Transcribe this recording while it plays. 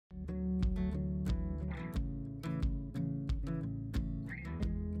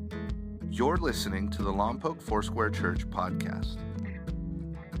You're listening to the Lompoc Foursquare Church podcast.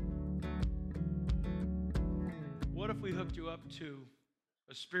 What if we hooked you up to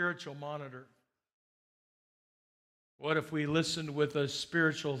a spiritual monitor? What if we listened with a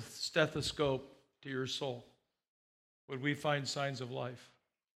spiritual stethoscope to your soul? Would we find signs of life?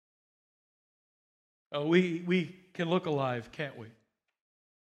 We can look alive, can't we?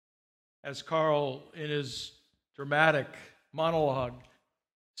 As Carl, in his dramatic monologue,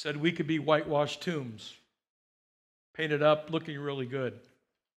 said, we could be whitewashed tombs, painted up, looking really good.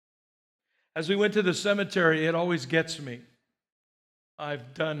 As we went to the cemetery, it always gets me.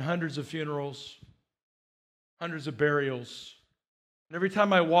 I've done hundreds of funerals, hundreds of burials. And every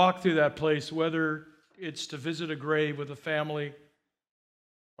time I walk through that place, whether it's to visit a grave with a family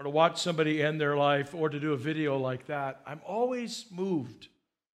or to watch somebody end their life or to do a video like that, I'm always moved.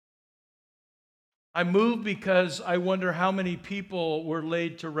 I'm moved because I wonder how many people were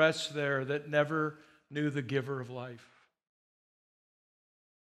laid to rest there that never knew the giver of life.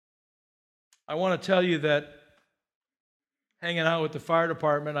 I want to tell you that hanging out with the fire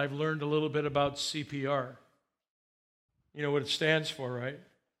department, I've learned a little bit about CPR. You know what it stands for, right?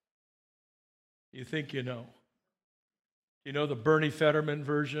 You think you know. You know the Bernie Fetterman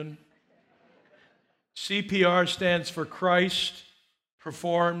version? CPR stands for Christ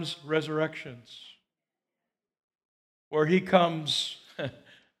Performs Resurrections, where he comes,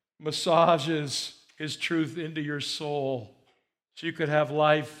 massages his truth into your soul so you could have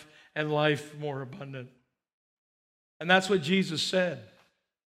life and life more abundant. And that's what Jesus said.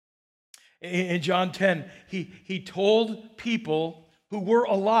 In John 10, he told people who were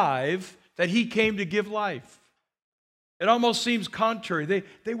alive that he came to give life. It almost seems contrary.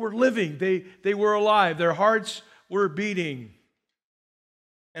 They were living. They were alive. Their hearts were beating.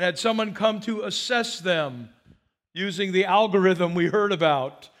 And had someone come to assess them using the algorithm we heard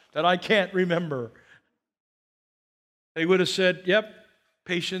about that I can't remember, they would have said, yep,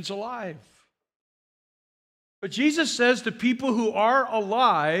 patient's alive. But Jesus says to people who are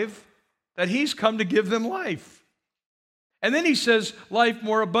alive that he's come to give them life. And then he says life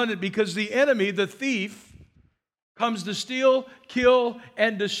more abundant because the enemy, the thief, comes to steal, kill,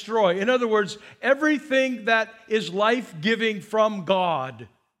 and destroy. In other words, everything that is life-giving from God,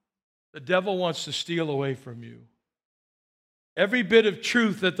 the devil wants to steal away from you. Every bit of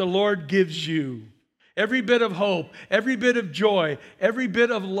truth that the Lord gives you, every bit of hope, every bit of joy, every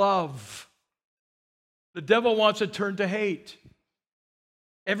bit of love, the devil wants to turn to hate.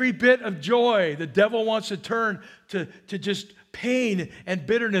 Every bit of joy, the devil wants to turn to just pain and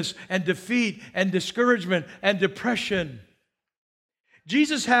bitterness and defeat and discouragement and depression.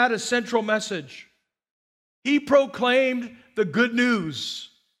 Jesus had a central message. He proclaimed the good news.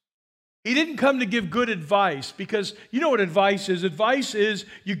 He didn't come to give good advice, because you know what advice is. Advice is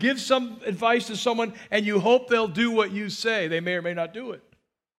you give some advice to someone and you hope they'll do what you say. They may or may not do it.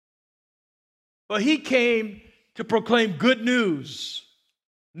 But he came to proclaim good news.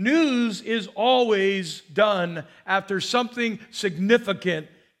 News is always done after something significant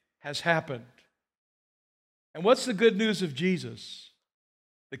has happened. And what's the good news of Jesus?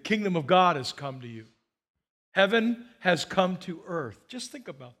 The kingdom of God has come to you. Heaven has come to earth. Just think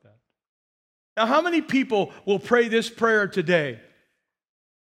about that. Now, how many people will pray this prayer today?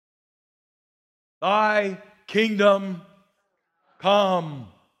 Thy kingdom come,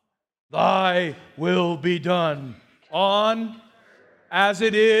 thy will be done on as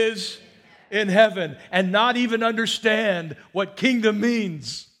it is in heaven, and not even understand what kingdom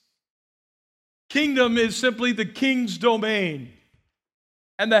means. Kingdom is simply the king's domain.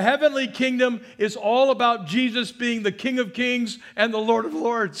 And the heavenly kingdom is all about Jesus being the King of Kings and the Lord of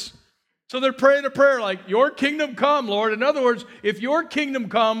Lords. So they're praying a prayer like, your kingdom come, Lord. In other words, if your kingdom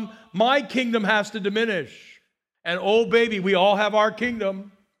come, my kingdom has to diminish. And oh baby, we all have our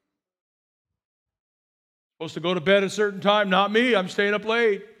kingdom. Supposed to go to bed at a certain time. Not me, I'm staying up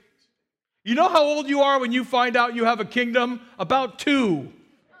late. You know how old you are when you find out you have a kingdom? About 2.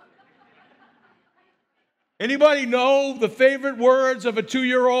 Anybody know the favorite words of a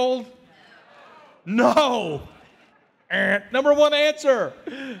 2-year-old? No. Number 1 answer.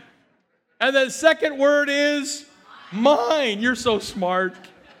 And the second word is mine. You're so smart.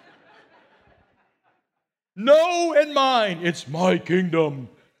 No and mine. It's my kingdom.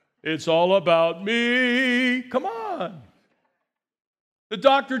 It's all about me. Come on. The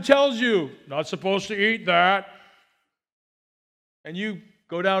doctor tells you, not supposed to eat that. And you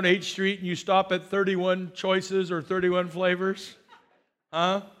go down 8th Street and you stop at 31 choices or 31 flavors.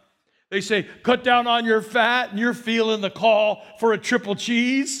 Huh? They say, cut down on your fat, and you're feeling the call for a triple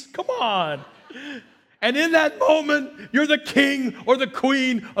cheese. Come on. And in that moment, you're the king or the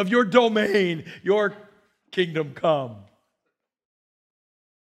queen of your domain. Your kingdom come.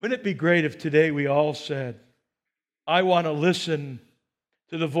 Wouldn't it be great if today we all said, I want to listen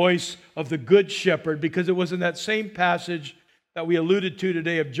to the voice of the Good Shepherd, because it was in that same passage that we alluded to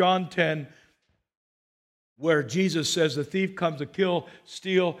today of John 10, where Jesus says the thief comes to kill,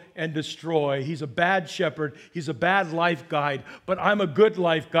 steal, and destroy. He's a bad shepherd. He's a bad life guide, but I'm a good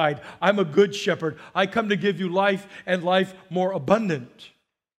life guide. I'm a good shepherd. I come to give you life and life more abundant.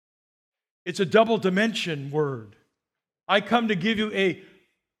 It's a double dimension word. I come to give you a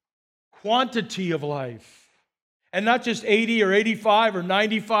quantity of life, and not just 80 or 85 or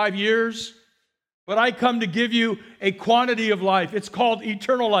 95 years, but I come to give you a quantity of life. It's called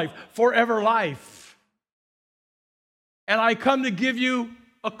eternal life, forever life. And I come to give you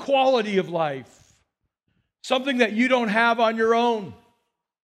a quality of life, something that you don't have on your own.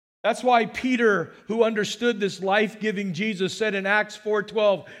 That's why Peter, who understood this life-giving Jesus, said in Acts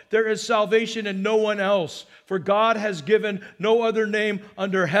 4:12, there is salvation in no one else, for God has given no other name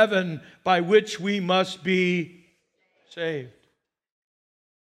under heaven by which we must be saved.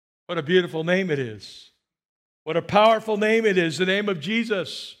 What a beautiful name it is. What a powerful name it is, the name of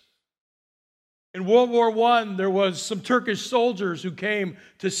Jesus. In World War I, there was some Turkish soldiers who came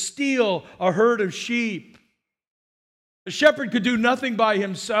to steal a herd of sheep. The shepherd could do nothing by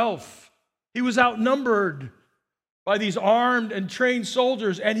himself. He was outnumbered by these armed and trained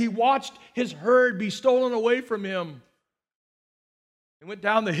soldiers, and he watched his herd be stolen away from him. They went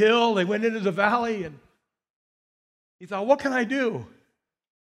down the hill, they went into the valley, and he thought, what can I do?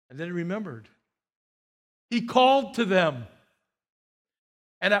 And then he remembered. He called to them.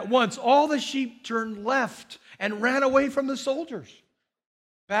 And at once, all the sheep turned left and ran away from the soldiers,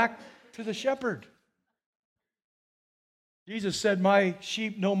 back to the shepherd. Jesus said, my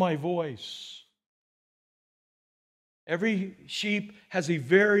sheep know my voice. Every sheep has a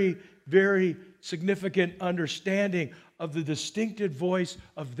very, very significant understanding of the distinctive voice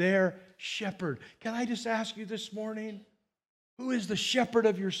of their shepherd. Can I just ask you this morning, who is the shepherd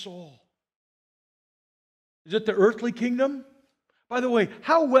of your soul? Is it the earthly kingdom? By the way,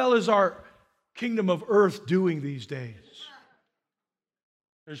 how well is our kingdom of earth doing these days?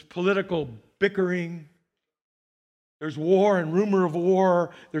 There's political bickering. There's war and rumor of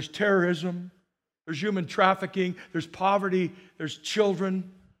war. There's terrorism. There's human trafficking. There's poverty. There's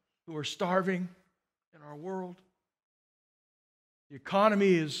children who are starving in our world. The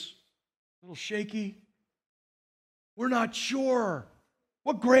economy is a little shaky. We're not sure.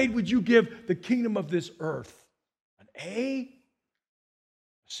 What grade would you give the kingdom of this earth? An A? A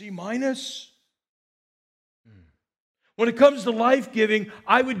C minus? When it comes to life-giving,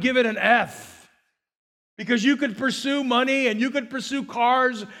 I would give it an F. Because you could pursue money, and you could pursue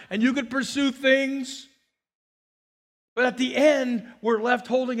cars, and you could pursue things. But at the end, we're left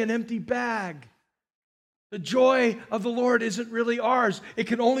holding an empty bag. The joy of the Lord isn't really ours. It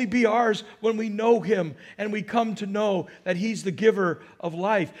can only be ours when we know Him and we come to know that He's the giver of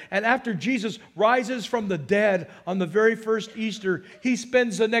life. And after Jesus rises from the dead on the very first Easter, He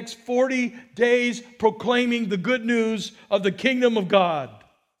spends the next 40 days proclaiming the good news of the kingdom of God.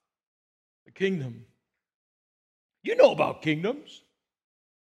 The kingdom. You know about kingdoms.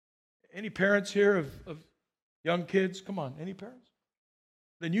 Any parents here of young kids? Come on, any parents?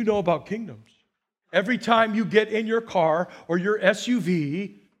 Then you know about kingdoms. Every time you get in your car or your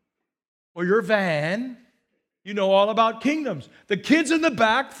SUV or your van, you know all about kingdoms. The kids in the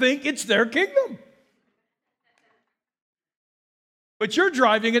back think it's their kingdom. But you're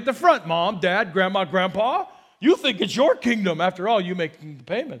driving at the front, Mom, Dad, Grandma, Grandpa. You think it's your kingdom. After all, you make the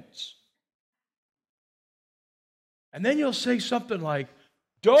payments. And then you'll say something like,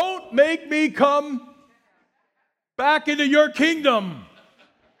 don't make me come back into your kingdom.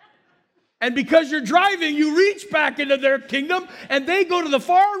 And because you're driving, you reach back into their kingdom, and they go to the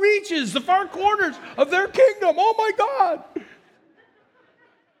far reaches, the far corners of their kingdom. Oh my God.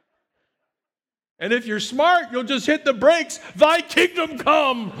 And if you're smart, you'll just hit the brakes. Thy kingdom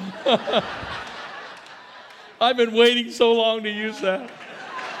come. I've been waiting so long to use that.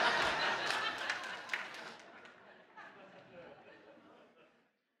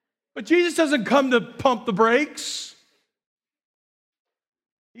 But Jesus doesn't come to pump the brakes.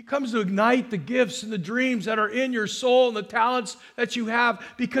 He comes to ignite the gifts and the dreams that are in your soul and the talents that you have,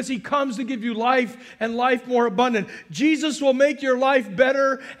 because He comes to give you life and life more abundant. Jesus will make your life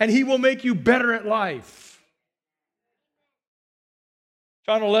better, and He will make you better at life.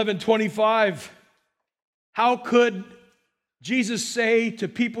 John 11:25. How could Jesus say to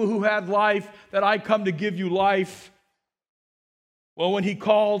people who had life that I come to give you life Well, when he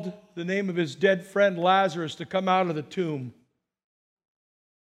called the name of his dead friend Lazarus to come out of the tomb,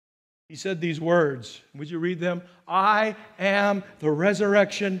 he said these words. Would you read them? I am the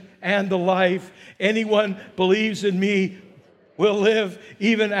resurrection and the life. Anyone believes in me will live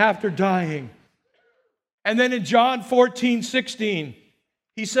even after dying. And then in John 14:16,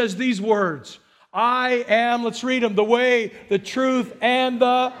 he says these words. I am, let's read them, the way, the truth, and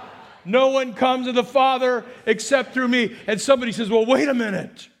the... No one comes to the Father except through me. And somebody says, well, wait a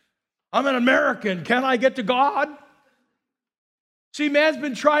minute. I'm an American. Can I get to God? See, man's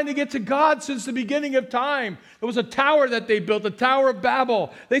been trying to get to God since the beginning of time. There was a tower that they built, the Tower of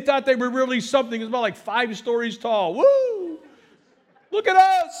Babel. They thought they were really something. It was about like 5 stories tall. Woo! Look at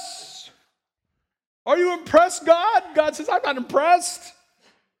us. Are you impressed, God? God says, I'm not impressed.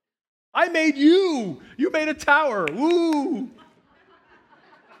 I made you. You made a tower. Woo!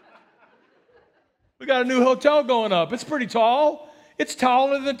 We got a new hotel going up. It's pretty tall. It's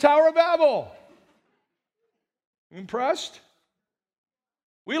taller than the Tower of Babel. You impressed?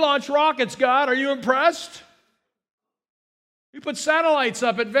 We launch rockets, God. Are you impressed? We put satellites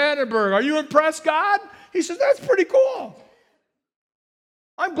up at Vandenberg. Are you impressed, God? He says, that's pretty cool.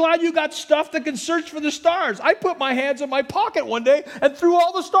 I'm glad you got stuff that can search for the stars. I put my hands in my pocket one day and threw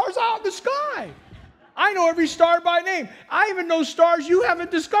all the stars out in the sky. I know every star by name. I even know stars you haven't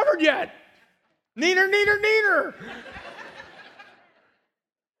discovered yet. Neener.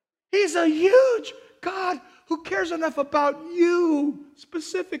 He's a huge God who cares enough about you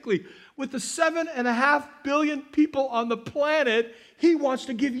specifically. With the 7.5 billion people on the planet, he wants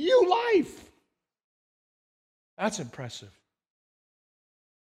to give you life. That's impressive.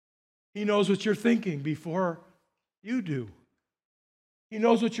 He knows what you're thinking before you do. He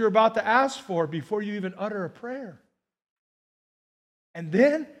knows what you're about to ask for before you even utter a prayer. And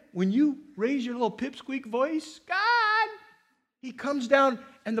then, when you raise your little pipsqueak voice, God, he comes down,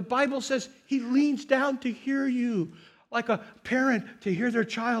 and the Bible says he leans down to hear you, like a parent to hear their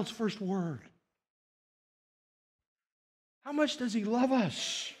child's first word. How much does he love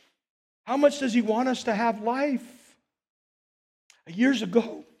us? How much does he want us to have life? Years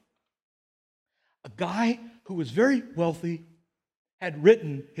ago, a guy who was very wealthy had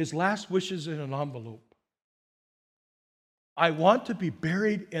written his last wishes in an envelope. I want to be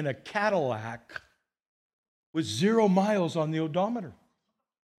buried in a Cadillac with 0 miles on the odometer.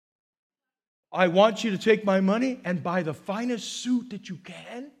 I want you to take my money and buy the finest suit that you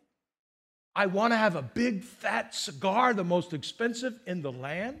can. I want to have a big fat cigar, the most expensive in the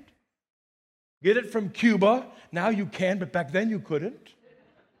land. Get it from Cuba. Now you can, but back then you couldn't.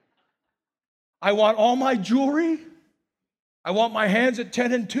 I want all my jewelry. I want my hands at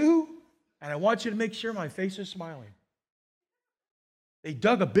 10 and 2. And I want you to make sure my face is smiling. They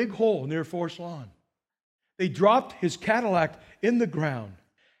dug a big hole near Forest Lawn. They dropped his Cadillac in the ground,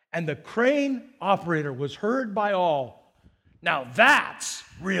 and the crane operator was heard by all. Now that's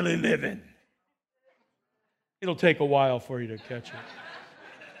really living. It'll take a while for you to catch it.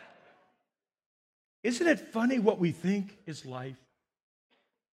 Isn't it funny what we think is life?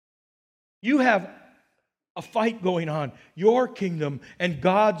 You have a fight going on, your kingdom and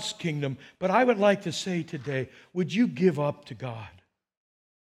God's kingdom. But I would like to say today, would you give up to God?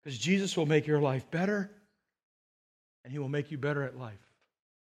 Because Jesus will make your life better, and he will make you better at life.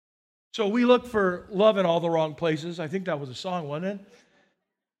 So we look for love in all the wrong places. I think that was a song, wasn't it?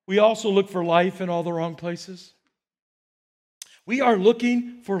 We also look for life in all the wrong places. We are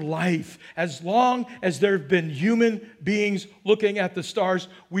looking for life. As long as there have been human beings looking at the stars,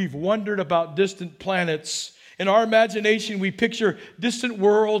 we've wondered about distant planets. In our imagination, we picture distant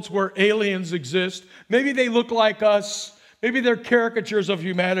worlds where aliens exist. Maybe they look like us. Maybe they're caricatures of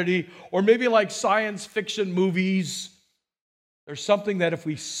humanity, or maybe like science fiction movies. There's something that if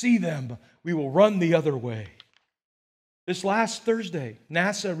we see them, we will run the other way. This last Thursday,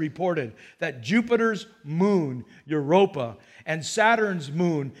 NASA reported that Jupiter's moon, Europa, and Saturn's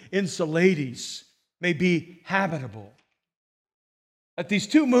moon, Enceladus, may be habitable. That these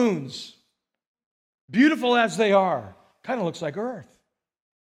two moons, beautiful as they are, kind of looks like Earth.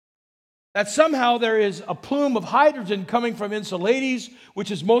 That somehow there is a plume of hydrogen coming from Enceladus,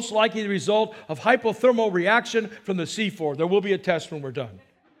 which is most likely the result of hypothermal reaction from the seafloor. There will be a test when we're done.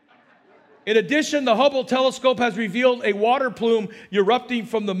 In addition, the Hubble telescope has revealed a water plume erupting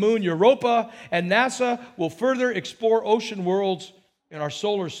from the moon Europa, and NASA will further explore ocean worlds in our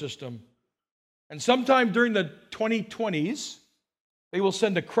solar system. And sometime during the 2020s, they will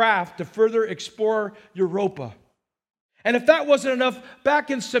send a craft to further explore Europa. And if that wasn't enough,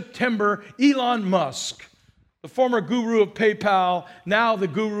 back in September, Elon Musk The former guru of PayPal, now the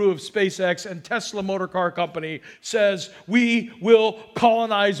guru of SpaceX and Tesla Motor Car Company, says we will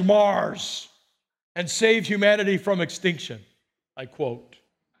colonize Mars and save humanity from extinction. I quote.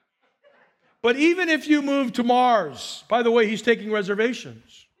 But even if you move to Mars, by the way, he's taking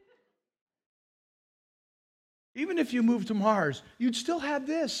reservations. Even if you move to Mars, you'd still have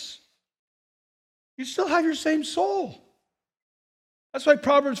this. You'd still have your same soul. That's why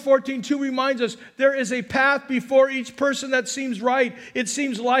Proverbs 14:2 reminds us there is a path before each person that seems right. It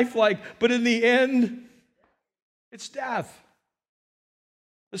seems lifelike, but in the end, it's death.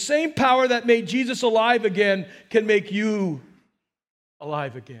 The same power that made Jesus alive again can make you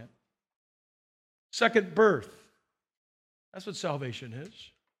alive again. Second birth. That's what salvation is.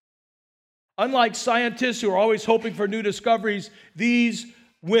 Unlike scientists who are always hoping for new discoveries, these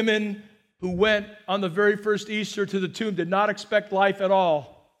women who went on the very first Easter to the tomb did not expect life at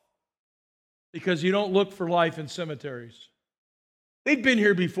all, because you don't look for life in cemeteries. They'd been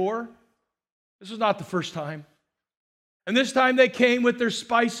here before. This was not the first time. And this time they came with their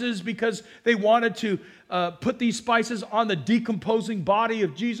spices because they wanted to put these spices on the decomposing body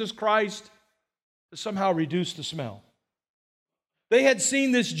of Jesus Christ to somehow reduce the smell. They had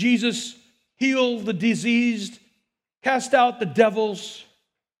seen this Jesus heal the diseased, cast out the devils.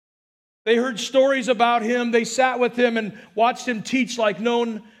 They heard stories about him. They sat with him and watched him teach like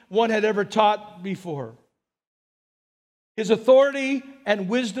no one had ever taught before. His authority and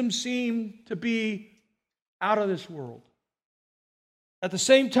wisdom seemed to be out of this world. At the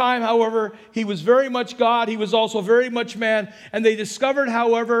same time, however, he was very much God. He was also very much man. And they discovered,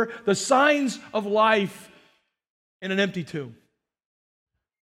 however, the signs of life in an empty tomb.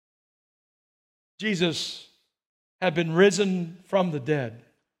 Jesus had been risen from the dead.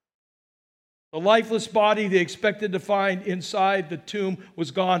 The lifeless body they expected to find inside the tomb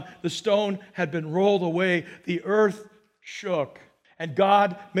was gone. The stone had been rolled away. The earth shook. And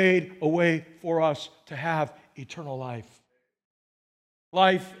God made a way for us to have eternal life.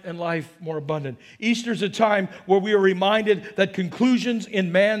 Life and life more abundant. Easter's a time where we are reminded that conclusions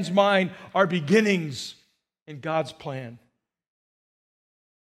in man's mind are beginnings in God's plan.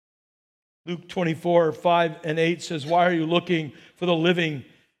 Luke 24:5-8 says, "Why are you looking for the living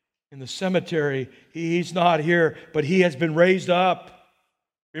in the cemetery? He's not here, but he has been raised up.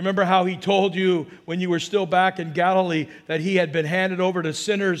 Remember how he told you when you were still back in Galilee that he had been handed over to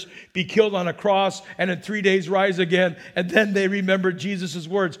sinners, be killed on a cross, and in 3 days rise again." And then they remembered Jesus'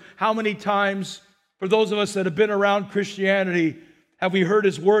 words. How many times, for those of us that have been around Christianity, have we heard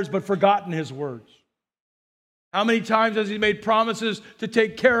his words but forgotten his words? How many times has he made promises to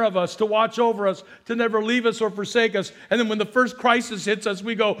take care of us, to watch over us, to never leave us or forsake us? And then when the first crisis hits us,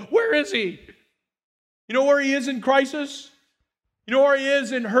 we go, where is he? You know where he is in crisis? You know where he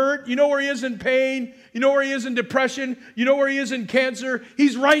is in hurt? You know where he is in pain? You know where he is in depression? You know where he is in cancer?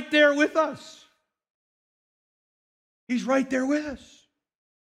 He's right there with us. He's right there with us.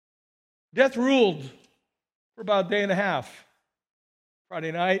 Death ruled for about a day and a half.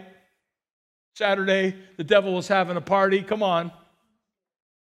 Friday night, Saturday, the devil was having a party. Come on.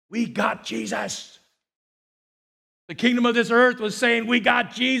 We got Jesus. The kingdom of this earth was saying, we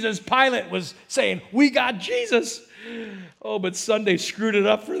got Jesus. Pilate was saying, we got Jesus. Oh, but Sunday screwed it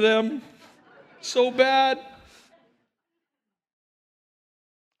up for them so bad.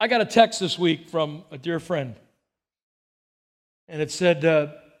 I got a text this week from a dear friend. And it said,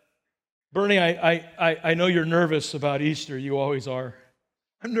 Bernie, I know you're nervous about Easter. You always are.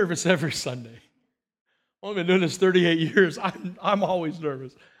 I'm nervous every Sunday. I've been doing this 38 years. I'm always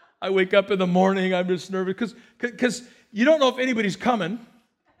nervous. I wake up in the morning, I'm just nervous because you don't know if anybody's coming.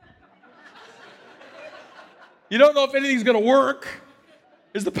 You don't know if anything's going to work.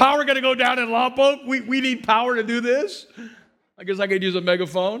 Is the power going to go down in Lompoc? We need power to do this. I guess I could use a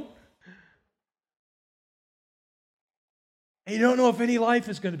megaphone. And you don't know if any life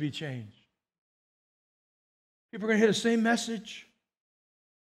is going to be changed. People are going to hear the same message.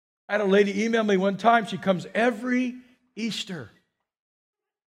 I had a lady email me one time. She comes every Easter.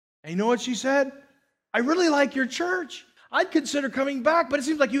 And you know what she said? I really like your church. I'd consider coming back, but it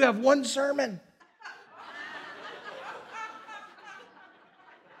seems like you have one sermon.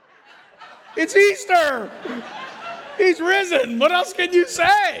 It's Easter. He's risen. What else can you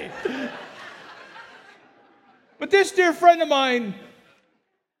say? But this dear friend of mine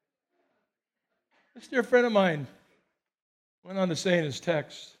went on to say in his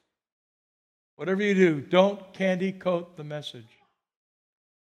text, whatever you do, don't candy coat the message.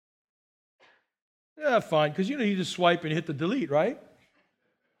 Yeah, fine, because you just swipe and hit the delete, right?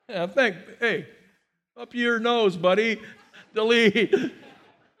 Yeah, hey, up your nose, buddy. Delete.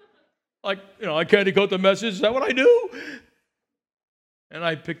 Like, I candy coat the message. Is that what I do? And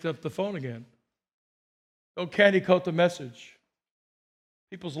I picked up the phone again. Don't candy coat the message.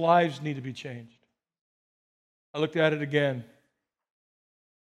 People's lives need to be changed. I looked at it again.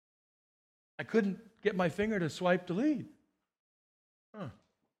 I couldn't get my finger to swipe delete.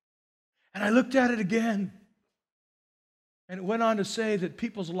 And I looked at it again. And it went on to say that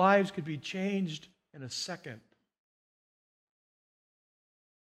people's lives could be changed in a second.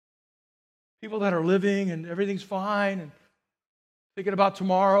 People that are living and everything's fine and thinking about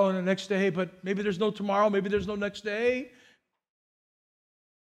tomorrow and the next day, but maybe there's no tomorrow, maybe there's no next day.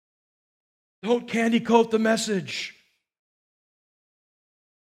 Don't candy coat the message.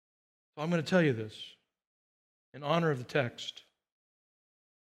 So I'm going to tell you this in honor of the text.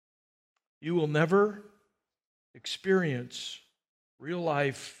 You will never experience real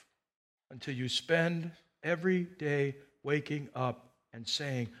life until you spend every day waking up and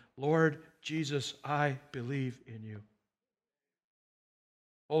saying, Lord Jesus, I believe in you.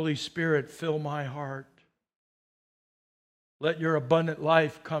 Holy Spirit, fill my heart. Let your abundant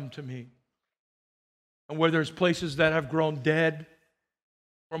life come to me. And where there's places that have grown dead,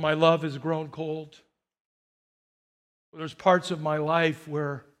 where my love has grown cold, where there's parts of my life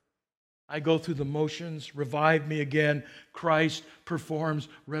where I go through the motions, revive me again. Christ performs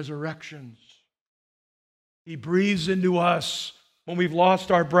resurrections. He breathes into us when we've lost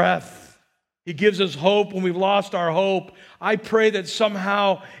our breath. He gives us hope when we've lost our hope. I pray that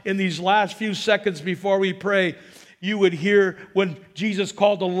somehow in these last few seconds before we pray, you would hear when Jesus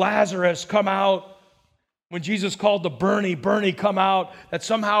called to Lazarus, come out. When Jesus called to Bernie, come out. That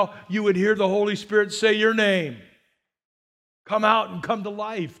somehow you would hear the Holy Spirit say your name. Come out and come to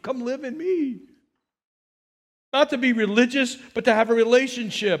life. Come live in me. Not to be religious, but to have a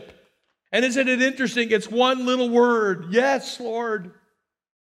relationship. And isn't it interesting? It's one little word. Yes, Lord.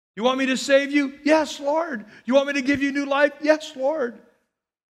 You want me to save you? Yes, Lord. You want me to give you new life? Yes, Lord.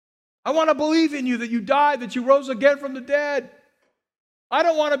 I want to believe in you, that you died, that you rose again from the dead. I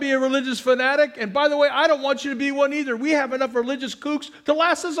don't want to be a religious fanatic. And by the way, I don't want you to be one either. We have enough religious kooks to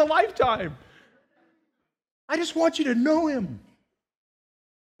last us a lifetime. I just want you to know him.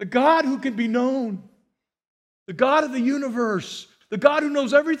 The God who can be known. The God of the universe. The God who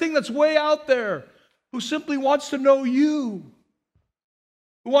knows everything that's way out there. Who simply wants to know you.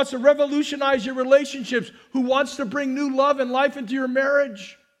 Who wants to revolutionize your relationships. Who wants to bring new love and life into your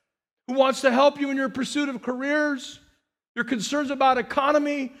marriage. Who wants to help you in your pursuit of careers. Your concerns about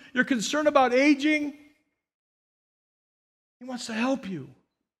economy. Your concern about aging. He wants to help you.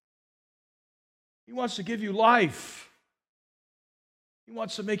 He wants to give you life. He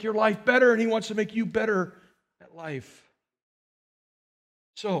wants to make your life better, and he wants to make you better at life.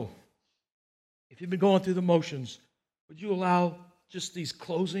 So, if you've been going through the motions, would you allow just these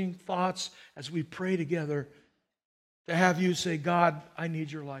closing thoughts as we pray together to have you say, God, I need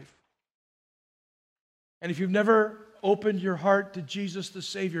your life. And if you've never opened your heart to Jesus the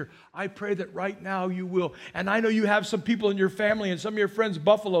Savior, I pray that right now you will. And I know you have some people in your family and some of your friends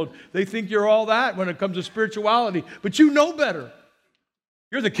buffaloed. They think you're all that when it comes to spirituality, but you know better.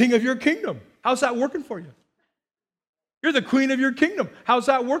 You're the king of your kingdom. How's that working for you? You're the queen of your kingdom. How's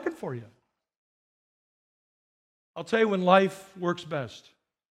that working for you? I'll tell you when life works best,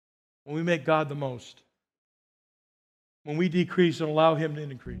 when we make God the most, when we decrease and allow him to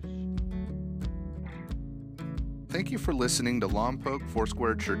increase. Thank you for listening to Lompoc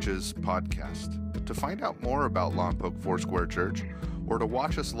Foursquare Church's podcast. To find out more about Lompoc Foursquare Church or to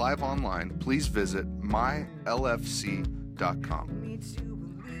watch us live online, please visit mylfc.com.